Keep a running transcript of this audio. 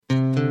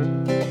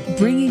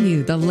bringing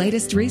you the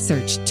latest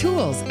research,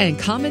 tools, and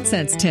common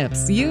sense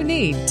tips you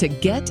need to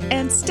get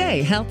and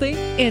stay healthy.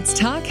 It's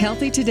Talk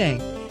Healthy Today.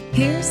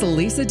 Here's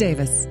Lisa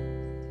Davis.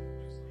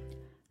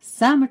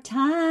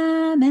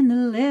 Summertime and the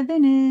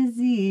living is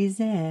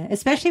easy,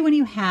 especially when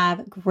you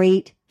have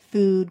great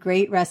food,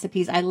 great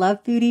recipes. I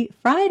love Foodie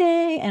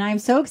Friday, and I'm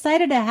so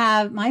excited to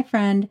have my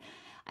friend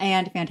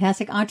and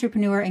fantastic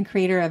entrepreneur and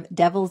creator of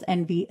Devil's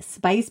Envy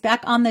Spice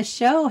back on the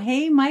show.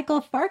 Hey,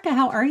 Michael Farka,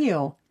 how are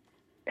you?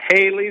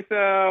 Hey,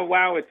 Lisa.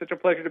 Wow, it's such a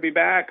pleasure to be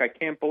back. I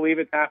can't believe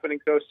it's happening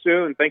so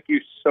soon. Thank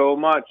you so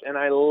much. And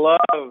I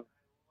love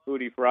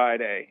Foodie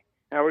Friday.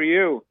 How are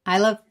you?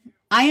 I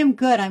am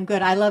good. I'm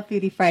good. I love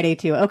Foodie Friday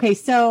too. Okay,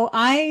 so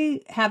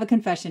I have a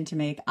confession to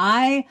make.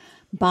 I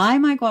buy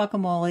my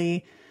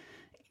guacamole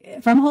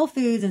from Whole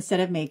Foods instead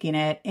of making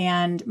it.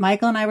 And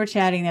Michael and I were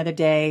chatting the other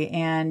day,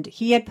 and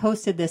he had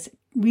posted this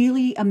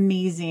really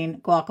amazing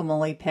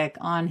guacamole pic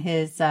on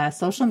his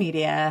social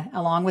media,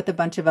 along with a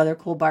bunch of other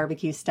cool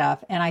barbecue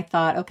stuff. And I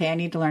thought, okay, I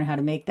need to learn how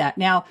to make that.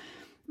 Now,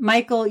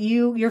 Michael,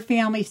 your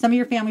family, some of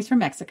your family's from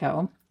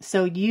Mexico.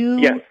 So you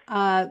Yes.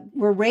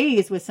 Were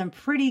raised with some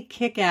pretty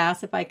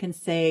kick-ass, if I can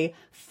say,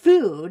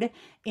 food.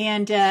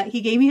 And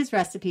he gave me his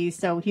recipe.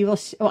 So he will,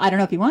 I don't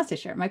know if he wants to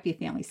share. It might be a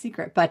family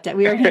secret. But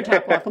we are going to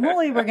talk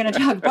guacamole. We're going to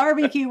talk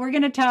barbecue. We're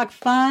going to talk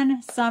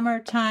fun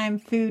summertime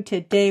food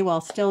today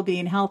while still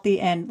being healthy.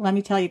 And let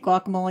me tell you,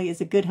 guacamole is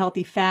a good,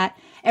 healthy fat.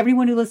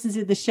 Everyone who listens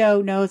to the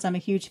show knows I'm a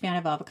huge fan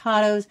of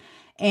avocados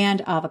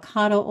and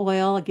avocado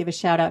oil. I'll give a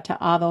shout out to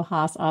Avo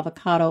Haas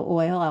avocado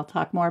oil. I'll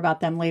talk more about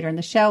them later in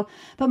the show.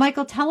 But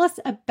Michael, tell us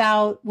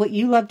about what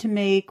you love to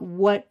make,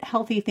 what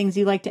healthy things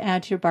you like to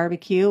add to your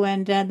barbecue,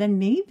 and then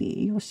maybe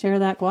you'll share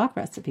that guac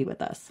recipe with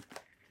us.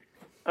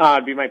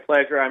 It'd be my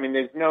pleasure. I mean,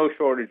 there's no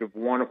shortage of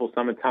wonderful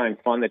summertime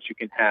fun that you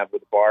can have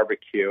with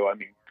barbecue. I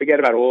mean, forget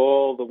about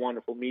all the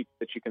wonderful meats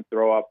that you can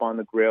throw up on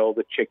the grill,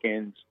 the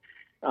chickens,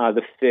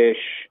 the fish.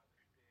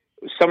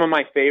 Some of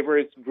my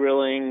favorites,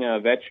 grilling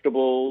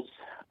vegetables,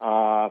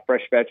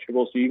 fresh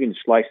vegetables. So you can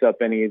slice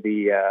up any of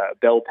the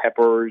bell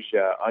peppers,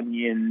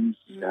 onions,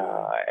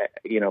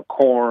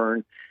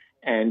 corn,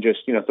 and just,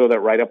 throw that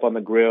right up on the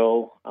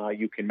grill.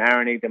 You can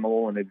marinate them a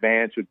little in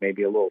advance with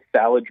maybe a little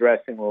salad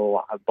dressing, a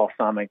little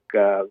balsamic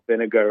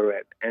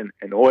vinegar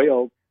and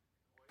oil,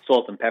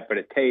 salt and pepper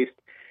to taste.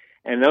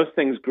 And those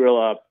things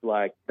grill up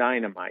like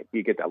dynamite.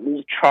 You get that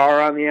little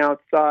char on the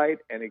outside,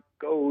 and it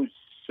goes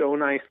so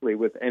nicely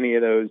with any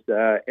of those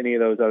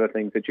other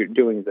things that you're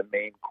doing as a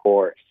main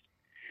course.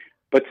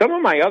 But some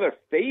of my other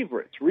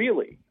favorites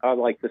really are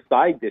like the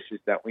side dishes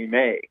that we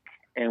make,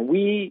 and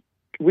we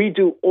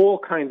do all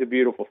kinds of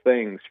beautiful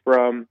things,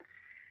 from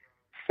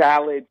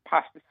salads,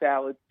 pasta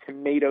salads,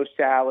 tomato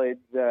salads,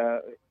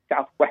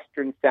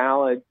 southwestern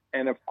salads,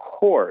 and of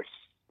course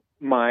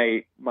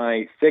my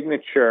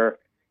signature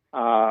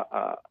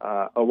a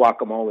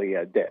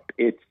guacamole dip.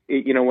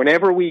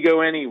 Whenever we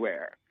go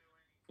anywhere,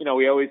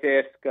 we always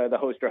ask the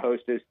host or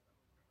hostess,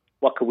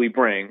 what could we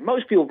bring?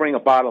 Most people bring a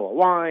bottle of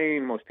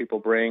wine. Most people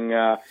bring,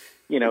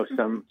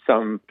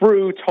 some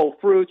fruits, whole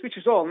fruits, which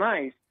is all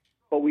nice.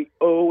 But we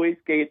always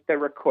get the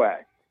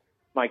request,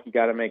 Mike, you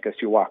got to make us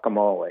your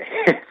guacamole.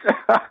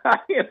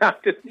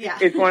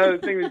 It's one of those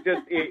things.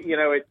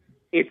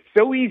 It's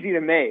so easy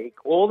to make.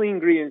 All the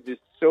ingredients are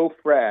so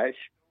fresh.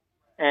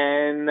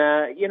 And,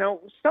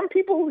 some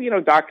people,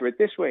 doctor it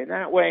this way and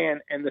that way.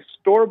 And the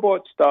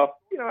store-bought stuff,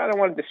 I don't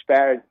want to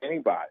disparage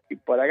anybody,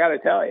 but I got to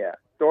tell you,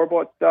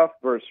 store-bought stuff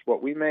versus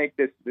what we make,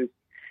 this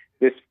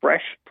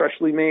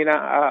freshly made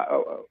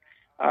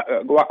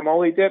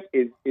guacamole dip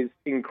is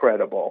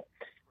incredible.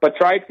 But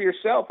try it for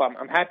yourself.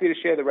 I'm happy to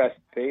share the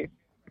recipe.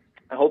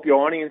 I hope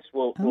your audience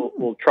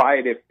will try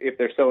it if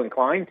they're so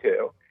inclined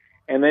to.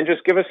 And then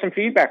just give us some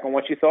feedback on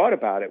what you thought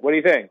about it. What do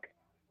you think?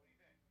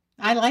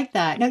 I like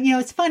that. No,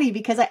 it's funny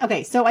because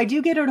so I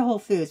do get her to Whole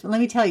Foods, but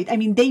let me tell you, I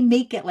mean, they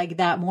make it like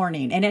that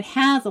morning and it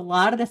has a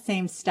lot of the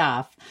same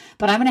stuff,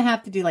 but I'm going to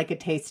have to do like a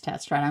taste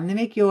test, right? I'm going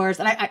to make yours,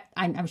 and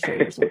I'm sure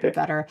yours will be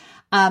better.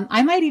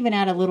 I might even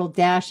add a little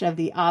dash of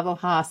the Avo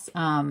Haas.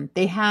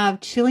 They have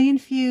chili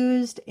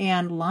infused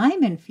and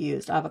lime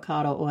infused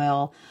avocado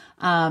oil.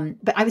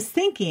 But I was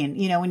thinking,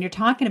 when you're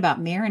talking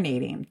about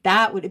marinating,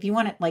 that would, if you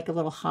want it like a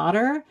little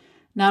hotter,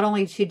 not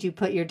only should you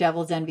put your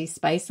Devil's Envy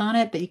spice on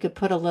it, but you could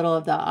put a little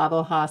of the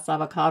Avo Haas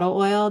avocado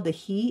oil, the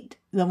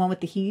one with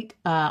the heat,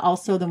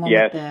 also the one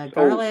with the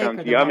garlic,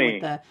 or the yummy.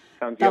 one with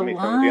sounds the yummy.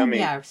 lime. Sounds yummy.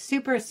 Yeah,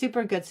 super,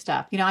 super good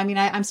stuff.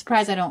 I'm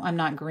surprised I'm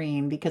not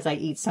green because I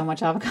eat so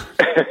much avocado.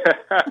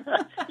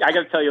 Yeah, I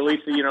got to tell you,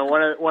 Lisa,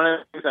 one of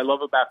the things I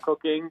love about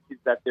cooking is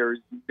that there's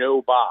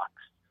no box.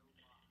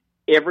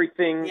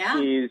 Everything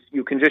is,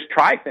 you can just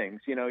try things.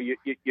 You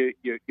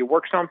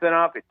work something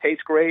up. It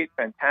tastes great,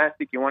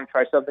 fantastic. You want to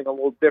try something a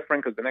little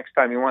different because the next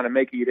time you want to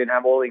make it, you didn't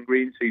have all the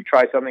ingredients, so you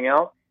try something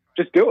else.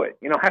 Just do it.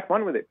 Have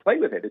fun with it. Play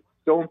with it. It's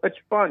so much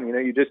fun.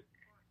 You just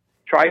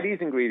try these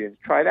ingredients.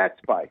 Try that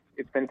spice.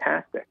 It's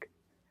fantastic.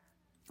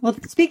 Well,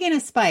 speaking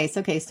of spice,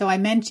 okay, so I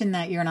mentioned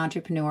that you're an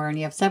entrepreneur and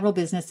you have several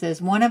businesses.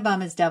 One of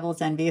them is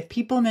Devil's Envy. If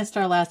people missed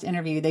our last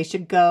interview, they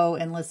should go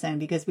and listen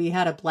because we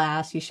had a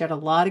blast. You shared a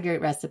lot of great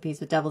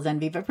recipes with Devil's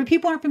Envy. But for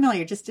people who aren't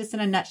familiar, just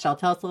in a nutshell,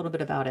 tell us a little bit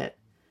about it.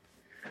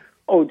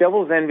 Oh,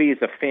 Devil's Envy is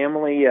a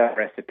family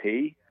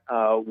recipe.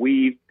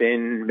 We've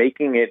been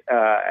making it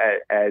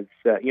as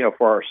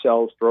for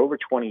ourselves for over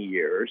 20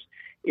 years.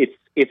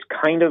 It's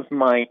kind of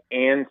my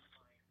aunt's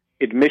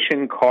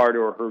admission card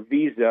or her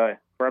visa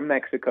from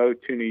Mexico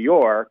to New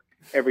York.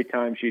 Every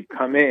time she'd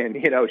come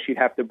in, she'd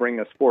have to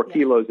bring us 4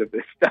 kilos of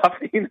this stuff,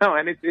 and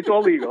it's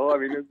all legal. I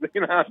mean,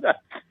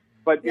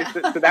 but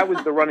so that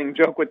was the running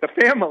joke with the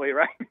family,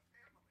 right?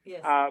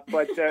 Yes.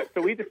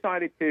 So we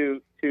decided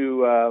to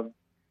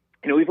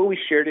we've always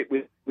shared it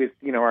with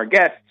our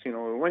guests. We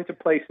went to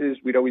places,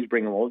 we'd always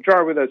bring a little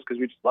jar with us because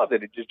we just loved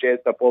it. It just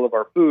jazzed up all of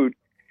our food.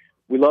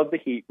 We love the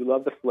heat. We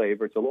love the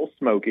flavor. It's a little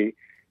smoky,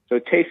 so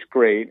it tastes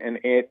great, and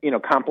it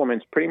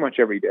complements pretty much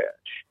every dish.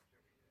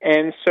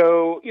 And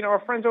so, our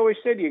friends always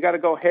said, you got to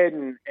go ahead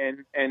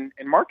and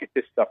market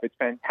this stuff. It's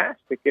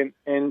fantastic.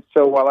 And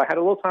so while I had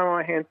a little time on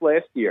my hands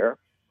last year,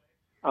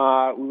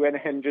 we went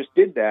ahead and just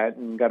did that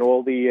and got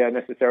all the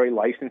necessary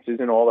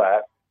licenses and all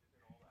that.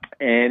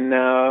 And,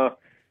 I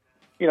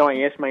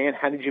asked my aunt,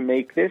 how did you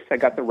make this? I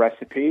got the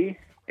recipe.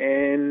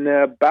 And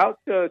about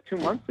 2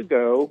 months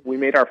ago, we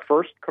made our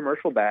first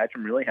commercial batch.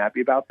 I'm really happy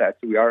about that.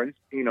 So we are in,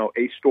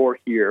 a store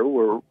here.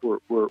 We're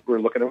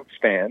looking to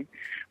expand.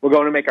 We're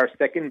going to make our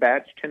second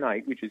batch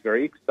tonight, which is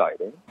very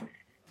exciting.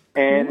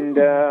 And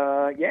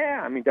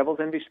Devil's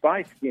Envy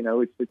Spice.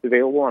 It's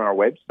available on our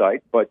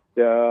website. But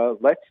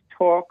let's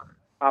talk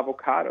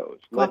avocados.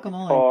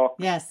 Guacamole.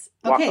 Yes.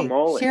 Okay.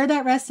 Guacamole. Share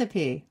that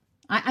recipe.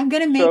 I'm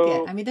going to make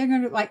it. I mean, they're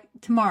going to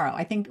tomorrow,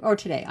 I think, or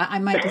today. I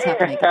might just have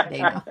to make it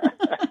today now.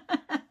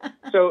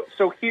 So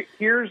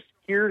here's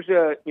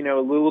a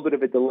little bit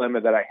of a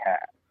dilemma that I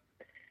have.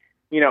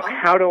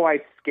 How do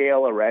I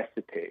scale a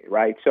recipe,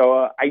 right?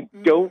 So I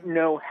don't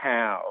know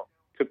how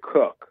to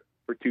cook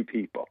for 2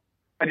 people.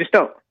 I just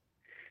don't.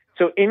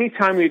 So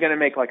anytime we're going to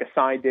make like a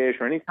side dish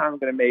or anytime we're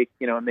going to make,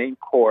 a main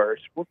course,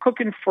 we're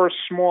cooking for a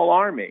small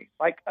army,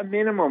 like a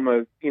minimum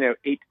of, 8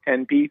 to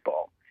 10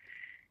 people.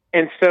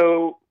 And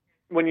so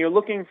when you're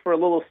looking for a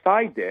little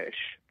side dish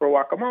for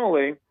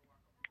guacamole,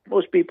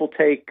 most people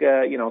take,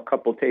 a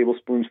couple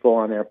tablespoonsful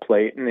on their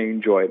plate and they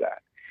enjoy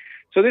that.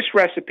 So this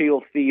recipe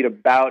will feed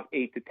about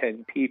 8 to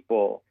 10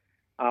 people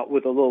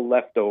with a little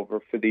leftover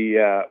for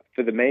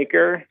the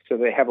maker, so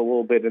they have a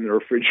little bit in the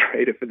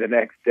refrigerator for the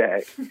next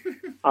day.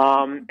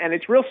 And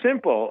it's real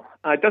simple.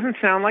 It doesn't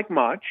sound like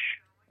much,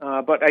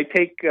 but I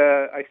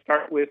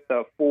start with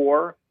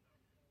 4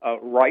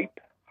 ripe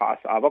Hass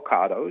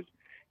avocados.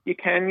 You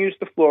can use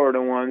the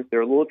Florida ones.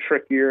 They're a little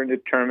trickier to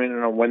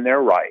determine when they're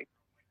ripe,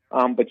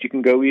 but you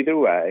can go either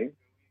way.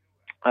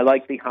 I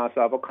like the Hass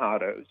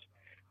avocados.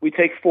 We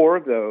take 4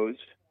 of those.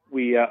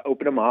 We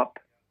open them up,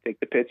 take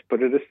the pits,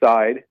 put it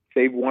aside,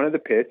 save one of the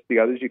pits. The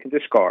others you can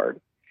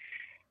discard.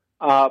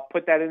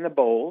 Put that in the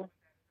bowl.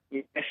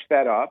 You mash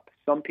that up.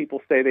 Some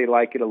people say they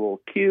like it a little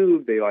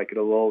cubed. They like it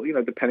a little,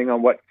 depending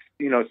on what,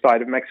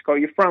 side of Mexico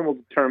you're from will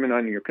determine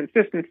on your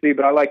consistency.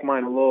 But I like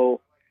mine a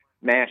little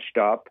mashed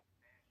up.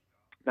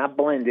 Not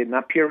blended,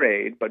 not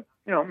pureed, but,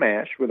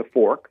 mashed with a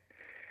fork.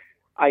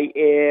 I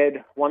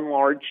add 1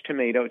 large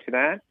tomato to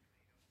that.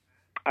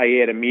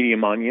 I add a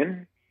medium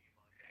onion.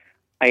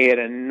 I add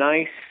a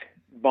nice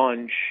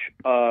bunch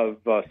of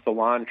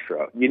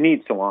cilantro. You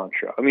need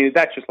cilantro. I mean,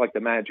 that's just like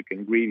the magic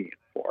ingredient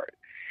for it.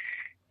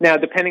 Now,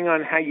 depending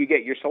on how you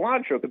get your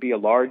cilantro, it could be a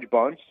large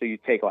bunch, so you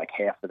take like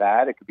half of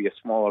that. It could be a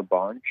smaller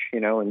bunch,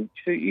 and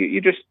so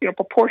you just,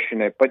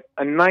 proportion it. But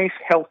a nice,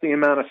 healthy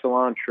amount of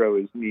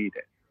cilantro is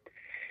needed.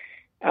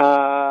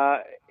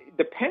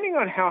 Depending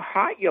on how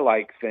hot you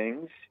like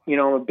things, I'm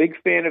a big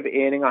fan of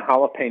adding a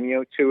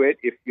jalapeno to it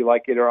if you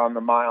like it on the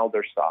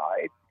milder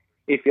side.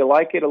 If you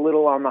like it a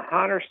little on the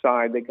hotter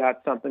side, they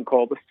got something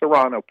called the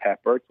serrano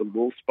pepper. It's a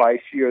little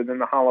spicier than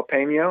the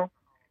jalapeno,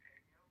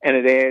 and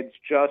it adds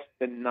just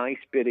a nice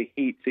bit of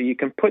heat. So you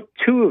can put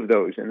 2 of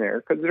those in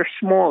there because they're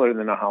smaller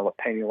than a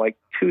jalapeno. Like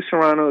 2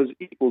 serranos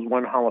equals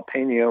 1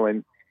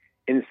 jalapeno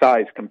in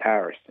size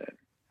comparison.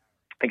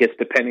 I guess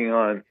depending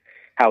on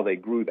how they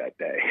grew that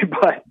day.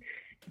 But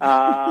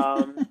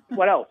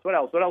what else? What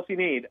else you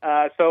need?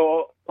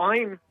 So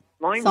lime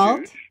Salt?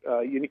 juice.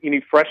 You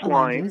need fresh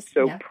limes.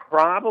 So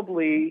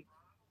probably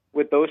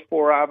with those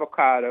 4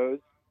 avocados,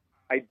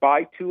 I'd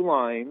buy 2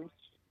 limes.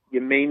 You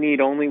may need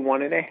only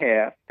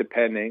 1.5,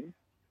 depending.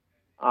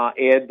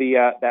 Add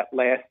that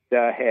last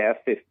half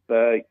if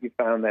you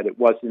found that it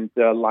wasn't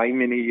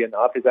limey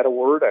enough. Is that a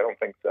word? I don't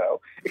think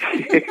so.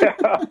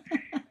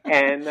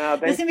 And then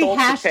this is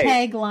going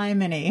to be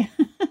 #limey.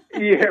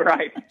 Yeah,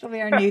 right. That'll be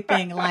our new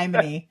thing,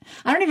 limey.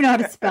 I don't even know how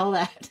to spell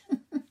that.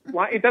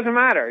 Well, it doesn't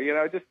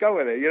matter, just go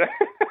with it.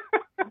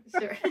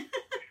 Sure.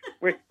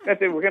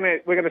 That's it. We're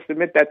gonna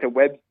submit that to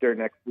Webster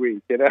next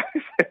week. There's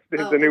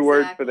a new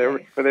word for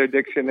their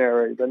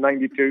dictionary, the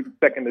 92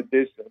 second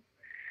edition.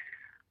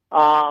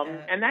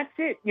 And that's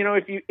it. You know,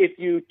 if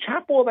you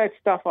chop all that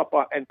stuff up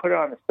and put it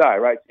on the side,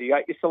 right? So you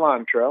got your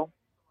cilantro,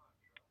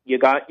 you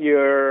got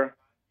your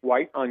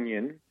white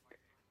onion,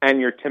 and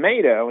your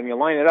tomato, and you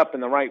line it up in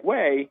the right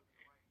way,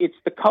 it's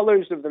the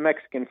colors of the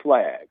Mexican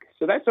flag.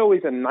 So that's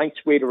always a nice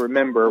way to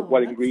remember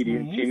what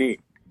ingredients you need.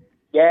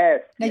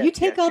 Yes. Now you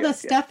take all the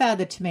stuff out of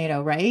the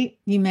tomato, right?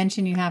 You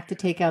mentioned you have to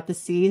take out the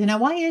seeds. Now,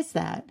 why is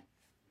that?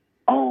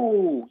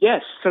 Oh,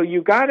 yes. So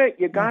you gotta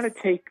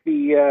take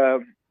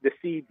the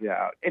seeds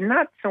out, and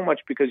not so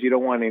much because you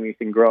don't want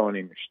anything growing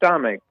in your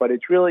stomach, but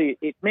it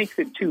makes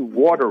it too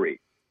watery.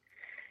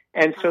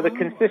 And so the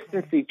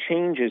consistency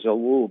changes a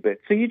little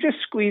bit. So you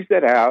just squeeze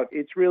that out.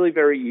 It's really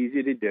very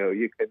easy to do.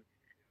 You can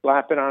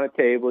slap it on a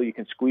table. You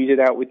can squeeze it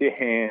out with your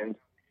hands.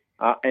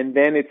 And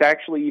then it's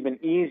actually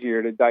even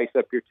easier to dice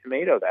up your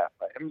tomato that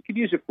way. I mean, you could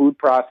use a food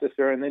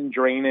processor and then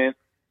drain it.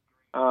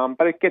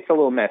 But it gets a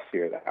little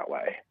messier that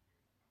way.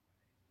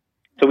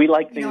 So we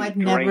like to I've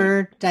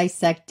never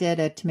dissected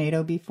a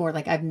tomato before.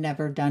 Like, I've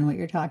never done what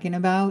you're talking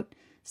about.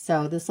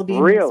 So this will be a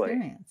new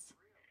experience.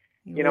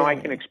 You know, I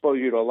can expose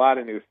you to a lot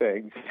of new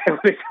things.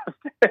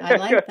 I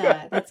like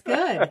that. That's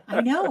good.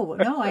 I know.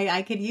 No,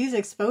 I could use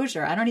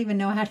exposure. I don't even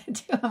know how to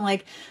do it. I'm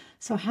like,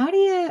 so how do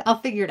you, I'll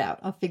figure it out.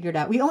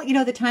 We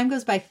only, the time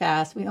goes by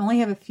fast. We only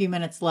have a few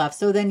minutes left.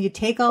 So then you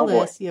take all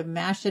this, you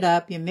mash it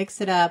up, you mix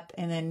it up,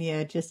 and then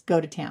you just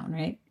go to town,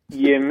 right?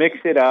 You mix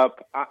it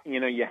up.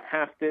 You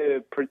have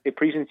to, the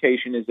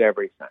presentation is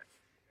everything.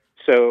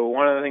 So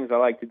one of the things I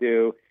like to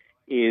do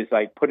is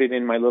I put it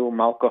in my little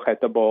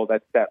malcojeta bowl.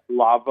 That's that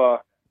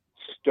lava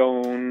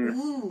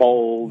stone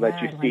bowl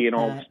that you see in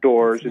old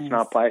stores. It's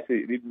not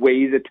plastic. It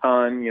weighs a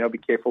ton. Be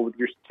careful with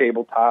your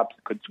tabletops.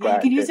 It could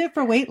scratch. You can use it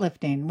for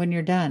weightlifting when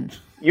you're done.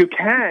 You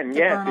can,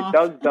 yes. It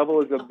does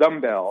double as a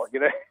dumbbell.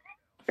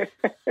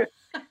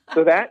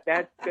 So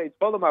it's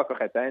called a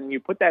malcojeta, and you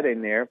put that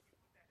in there.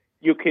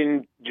 You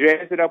can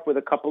jazz it up with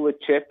a couple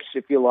of chips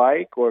if you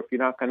like, or if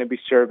you're not going to be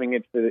serving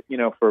it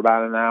for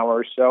about an hour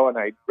or so. And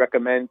I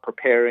recommend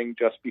preparing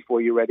just before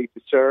you're ready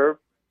to serve,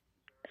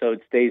 so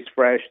it stays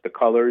fresh, the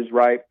color is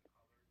right.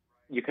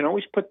 You can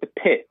always put the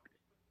pit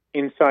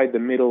inside the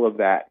middle of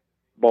that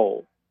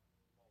bowl,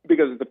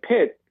 because the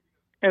pit,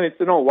 and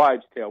it's an old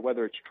wives' tale,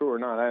 whether it's true or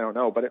not, I don't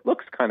know, but it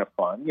looks kind of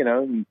fun,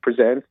 and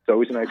presents. It's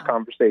always a nice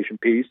conversation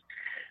piece.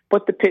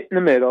 Put the pit in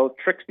the middle,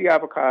 tricks the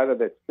avocado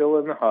that's still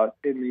in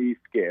the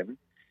skin,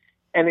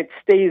 and it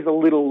stays a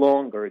little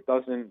longer. It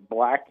doesn't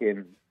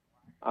blacken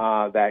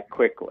that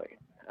quickly.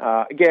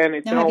 Again,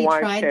 it's an old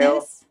wives' tale.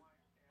 This?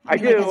 I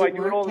do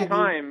it all the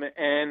time,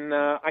 and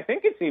I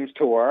think it seems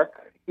to work.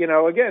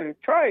 Again,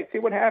 try it, see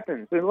what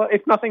happens.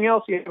 If nothing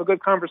else, you have a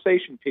good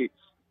conversation piece.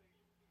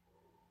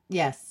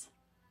 Yes,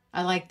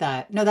 I like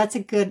that. No, that's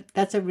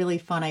a really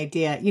fun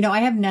idea. I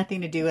have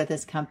nothing to do with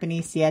this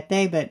company,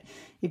 Siete, but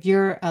if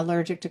you're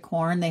allergic to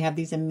corn, they have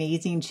these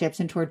amazing chips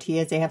and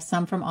tortillas. They have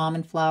some from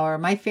almond flour.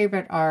 My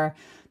favorite are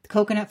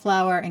coconut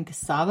flour and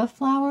cassava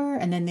flour,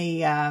 and then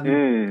they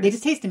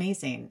just taste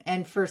amazing.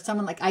 And for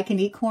someone I can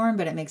eat corn,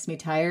 but it makes me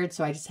tired,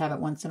 so I just have it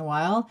once in a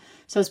while.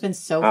 So it's been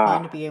so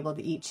fun to be able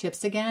to eat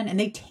chips again, and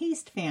they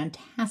taste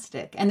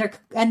fantastic.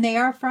 And they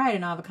are fried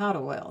in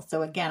avocado oil.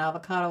 So again,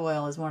 avocado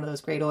oil is one of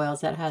those great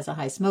oils that has a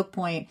high smoke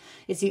point.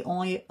 It's the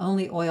only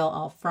oil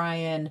I'll fry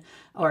in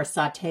or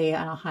saute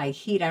on a high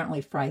heat. I don't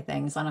really fry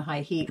things on a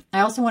high heat.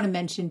 I also want to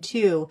mention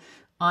too,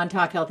 on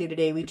Talk Healthy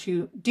Today, we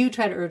do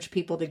try to urge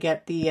people to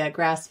get the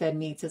grass-fed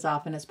meats as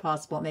often as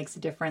possible. It makes a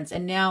difference.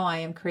 And now I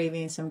am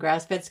craving some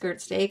grass-fed skirt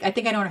steak. I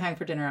think I know what I'm having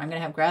for dinner. I'm going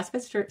to have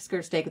grass-fed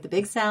skirt steak with a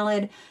big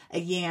salad, a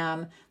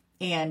yam,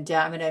 and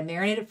I'm going to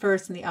marinate it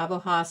first in the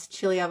Avohas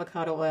chili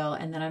avocado oil,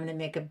 and then I'm going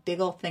to make a big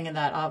old thing of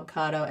that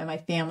avocado, and my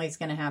family's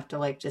going to have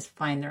to just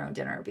find their own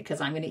dinner because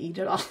I'm going to eat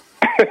it all.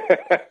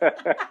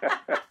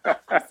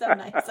 So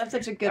nice. I'm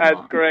such a good mom.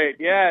 That's great.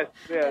 Yes.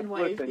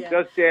 Listen,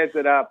 just jazz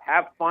it up.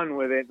 Have fun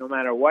with it no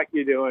matter what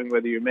you're doing,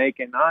 whether you're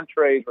making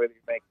entrees, whether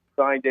you're making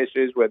side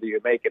dishes, whether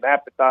you're making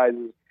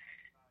appetizers.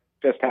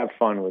 Just have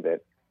fun with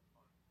it.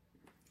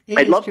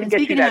 I'd love to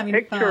get you that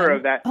picture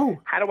of that. Oh.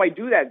 How do I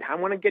do that? I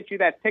want to get you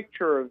that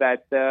picture of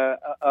that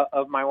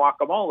of my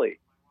guacamole.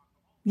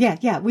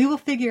 Yeah, we will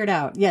figure it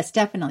out. Yes,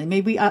 definitely.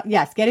 Maybe,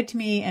 get it to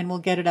me and we'll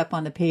get it up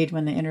on the page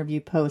when the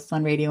interview posts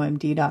on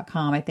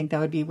RadioMD.com. I think that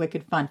would be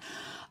wicked fun.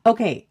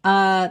 Okay,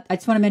 I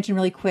just want to mention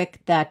really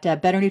quick that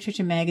Better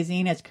Nutrition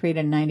Magazine has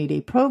created a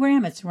 90-day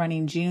program. It's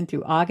running June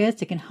through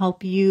August. It can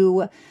help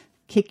you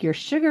kick your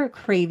sugar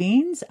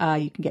cravings.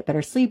 You can get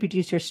better sleep,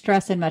 reduce your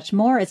stress, and much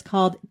more. It's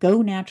called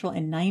Go Natural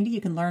in 90.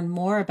 You can learn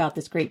more about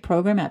this great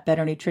program at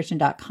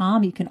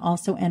betternutrition.com. You can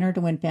also enter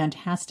to win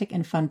fantastic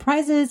and fun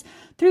prizes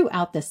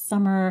throughout the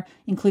summer,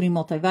 including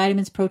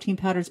multivitamins, protein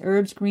powders,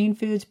 herbs, green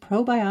foods,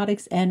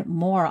 probiotics, and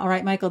more. All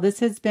right, Michael, this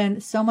has been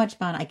so much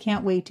fun. I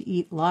can't wait to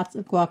eat lots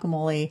of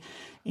guacamole.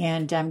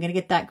 And I'm going to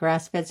get that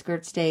grass-fed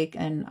skirt steak.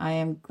 And I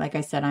am, like I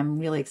said, I'm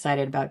really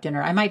excited about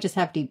dinner. I might just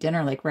have to eat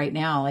dinner right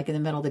now, in the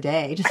middle of the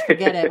day. Just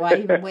forget it. Why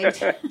even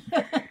wait?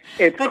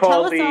 It's But called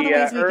tell us the all the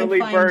ways we can Early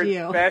find Bird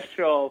you.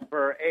 Special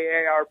for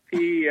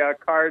AARP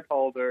card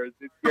holders.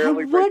 It's the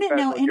Early Bird wouldn't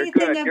Special. know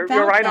anything You're good. about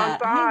You're right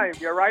that. on time.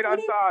 You're right on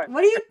time.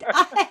 What are you?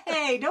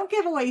 Hey, don't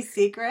give away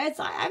secrets.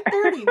 I'm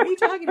 30. What are you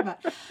talking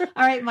about? All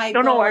right,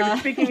 Michael. No, I was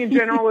speaking in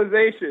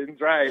generalizations,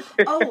 right?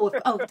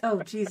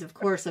 Oh, geez, of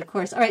course. All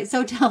right,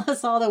 so tell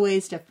us all the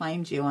ways to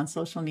find you on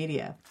social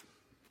media.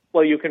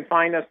 Well, you can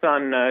find us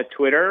on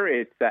Twitter.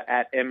 It's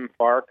at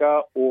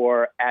mfarka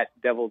or at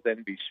Devil's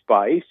Envy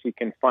Spice. You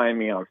can find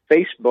me on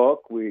Facebook,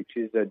 which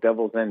is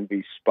Devil's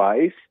Envy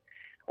Spice,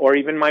 or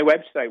even my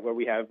website where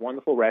we have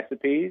wonderful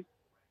recipes.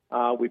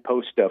 We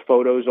post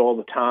photos all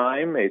the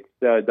time. It's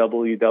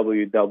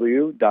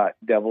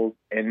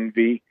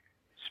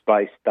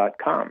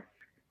www.devilsenvyspice.com.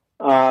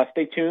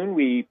 Stay tuned.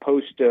 We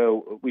post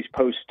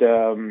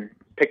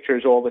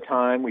pictures all the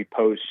time. We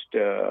post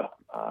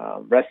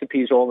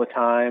recipes all the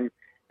time.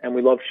 And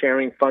we love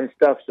sharing fun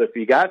stuff. So if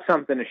you got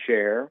something to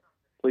share,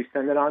 please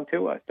send it on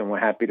to us. And we're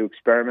happy to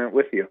experiment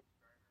with you.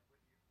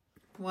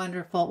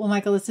 Wonderful. Well,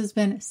 Michael, this has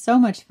been so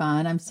much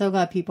fun. I'm so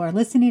glad people are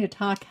listening to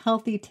Talk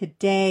Healthy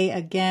today.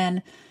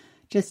 Again,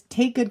 just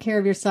take good care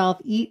of yourself,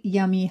 eat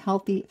yummy,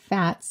 healthy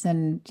fats,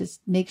 and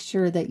just make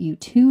sure that you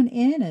tune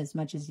in as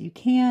much as you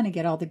can and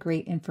get all the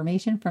great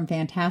information from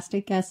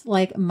fantastic guests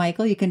like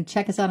Michael. You can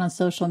check us out on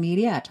social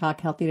media at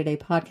Talk Healthy Today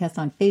Podcast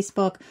on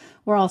Facebook.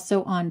 We're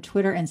also on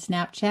Twitter and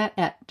Snapchat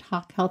at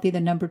Talk Healthy,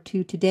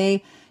 2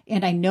 Today.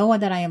 And I know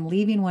that I am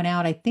leaving one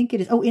out. I think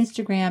it is,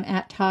 Instagram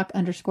at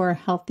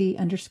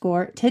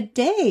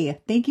Talk_Healthy_Today.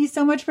 Thank you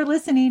so much for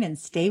listening and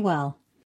stay well.